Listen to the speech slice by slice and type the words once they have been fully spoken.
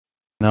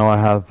Now I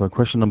have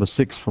question number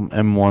 6 from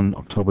M1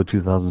 October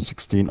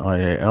 2016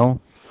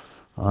 IAL.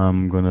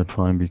 I'm going to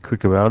try and be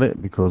quick about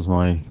it because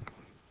my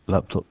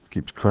laptop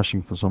keeps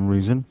crashing for some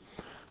reason,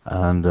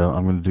 and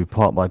I'm going to do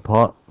part by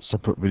part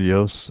separate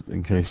videos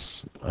in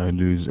case I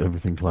lose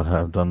everything like I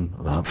have done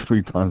about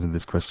 3 times in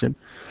this question.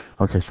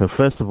 Okay, so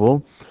first of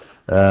all,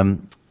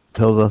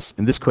 tells us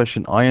in this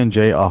question I and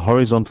J are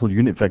horizontal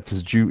unit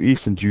vectors due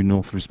east and due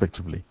north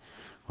respectively.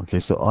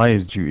 Okay, so I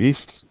is due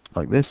east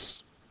like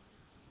this,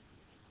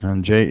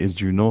 and J is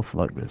due north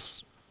like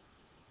this.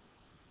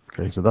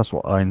 Okay, so that's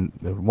what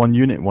one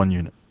unit.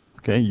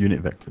 Okay,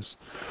 unit vectors.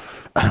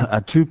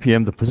 At 2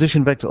 p.m. the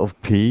position vector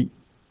of P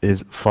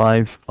is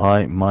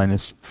 5i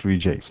minus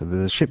 3j. So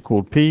there's a ship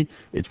called P,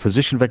 its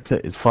position vector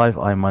is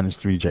 5i minus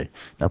 3j.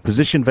 Now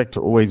position vector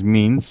always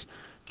means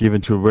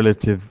given to a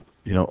relative,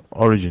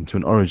 origin, to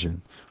an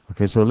origin.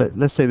 Okay, so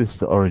let's say this is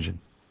the origin.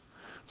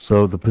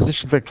 So the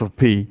position vector of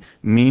P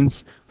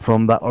means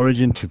from that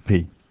origin to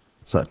P.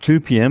 So at 2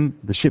 p.m.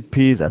 the ship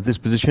P is at this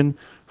position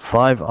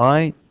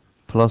 5i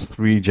plus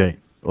 3j.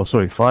 Oh,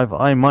 sorry,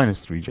 5i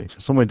minus 3j. So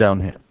somewhere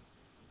down here.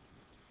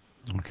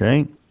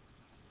 Okay,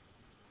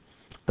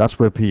 that's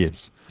where P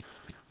is.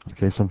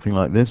 Okay, something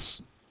like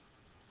this.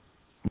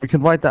 We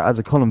can write that as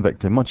a column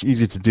vector. Much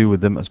easier to deal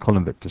with them as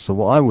column vectors. So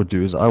what I would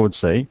do is I would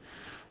say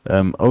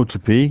O to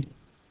P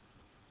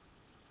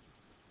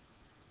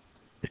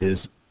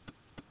is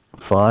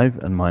 5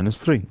 and minus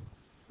 3.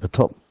 The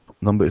top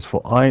number is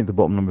for I, the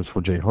bottom number is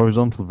for J.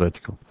 Horizontal,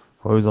 vertical.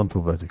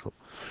 Horizontal, vertical.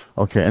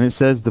 Okay, and it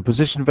says the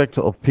position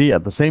vector of P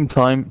at the same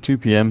time, 2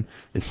 p.m.,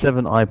 is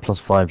 7i plus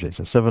 5j.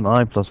 So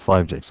 7i plus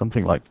 5j.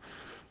 Something like,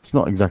 it's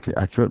not exactly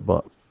accurate,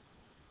 but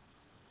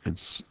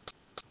it's,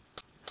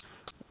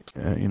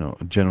 a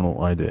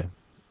general idea.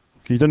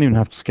 You don't even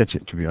have to sketch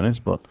it, to be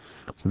honest, but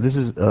so this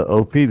is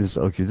OP, this is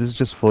OQ. This is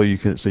just for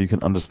so you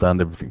can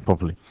understand everything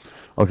properly.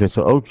 Okay,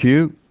 so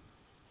OQ,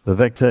 the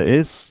vector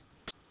is,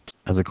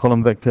 as a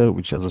column vector,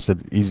 which as I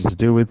said, easy to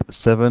deal with,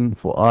 7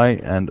 for I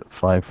and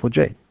 5 for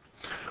J.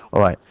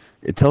 Alright,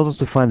 it tells us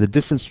to find the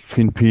distance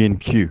between P and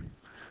Q.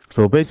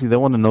 So basically they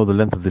want to know the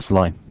length of this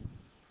line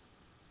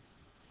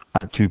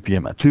at 2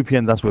 p.m. At 2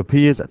 p.m. that's where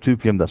P is, at 2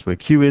 p.m. that's where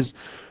Q is.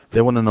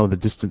 They want to know the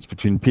distance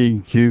between P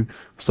and Q,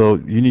 so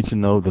you need to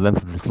know the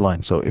length of this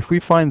line. So if we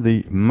find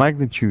the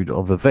magnitude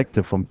of the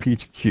vector from P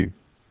to Q,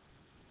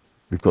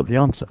 we've got the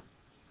answer.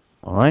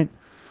 Alright?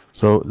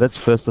 So let's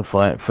first of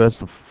all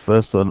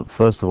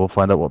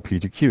find out what P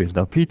to Q is.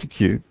 Now P to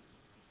Q,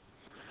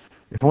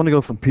 if I want to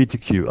go from P to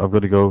Q, I've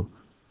got to go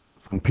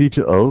from P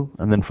to O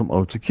and then from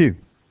O to Q.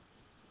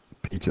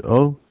 P to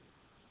O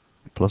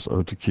plus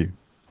O to Q.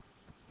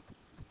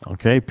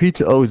 Okay, P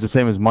to O is the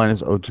same as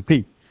minus O to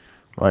P.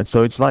 Right,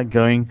 so it's like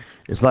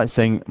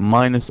saying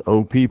minus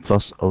OP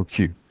plus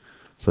OQ.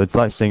 So it's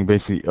like saying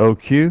basically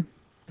OQ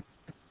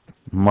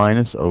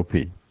minus OP.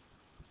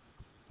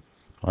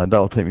 Alright, that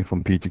will take me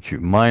from P to Q.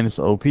 Minus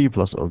OP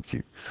plus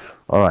OQ.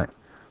 Alright,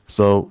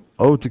 so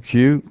O to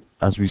Q,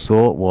 as we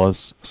saw,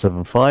 was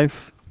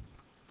 7.5.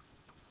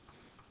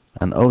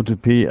 And O to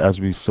P, as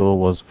we saw,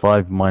 was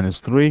 5 minus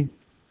 3.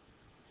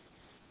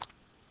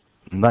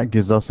 And that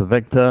gives us a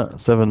vector.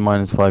 7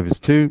 minus 5 is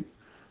 2.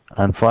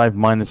 And 5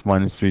 minus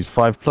 3 is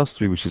 5 plus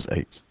 3, which is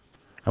 8.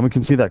 And we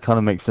can see that kind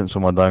of makes sense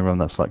from our diagram.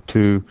 That's like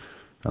 2,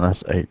 and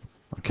that's 8.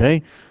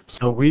 Okay,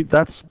 so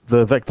that's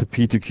the vector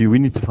P to Q. We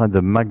need to find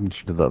the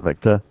magnitude of that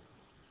vector.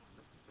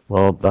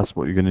 Well, that's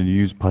what you're going to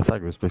use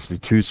Pythagoras, basically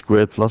 2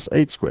 squared plus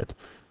 8 squared.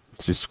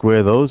 So just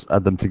square those,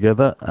 add them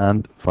together,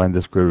 and find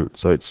the square root.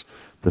 So it's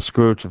the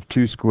square root of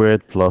 2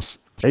 squared plus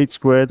 8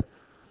 squared,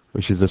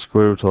 which is the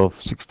square root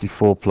of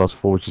 64 plus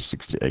 4, which is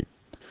 68.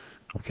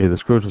 Okay, the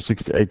square root of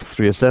 68 to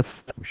 3SF.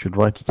 We should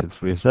write it to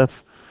 3SF.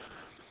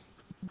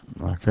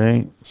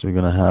 Okay, so we're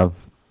going to have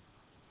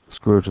the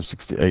square root of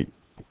 68,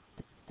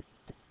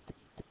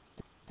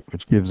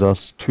 which gives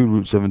us 2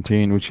 root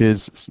 17, which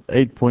is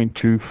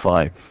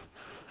 8.25.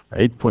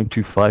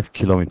 8.25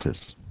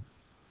 kilometers.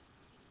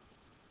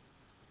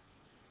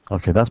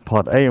 Okay, that's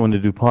part A. I want to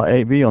do part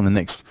AB on the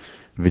next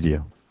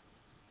video.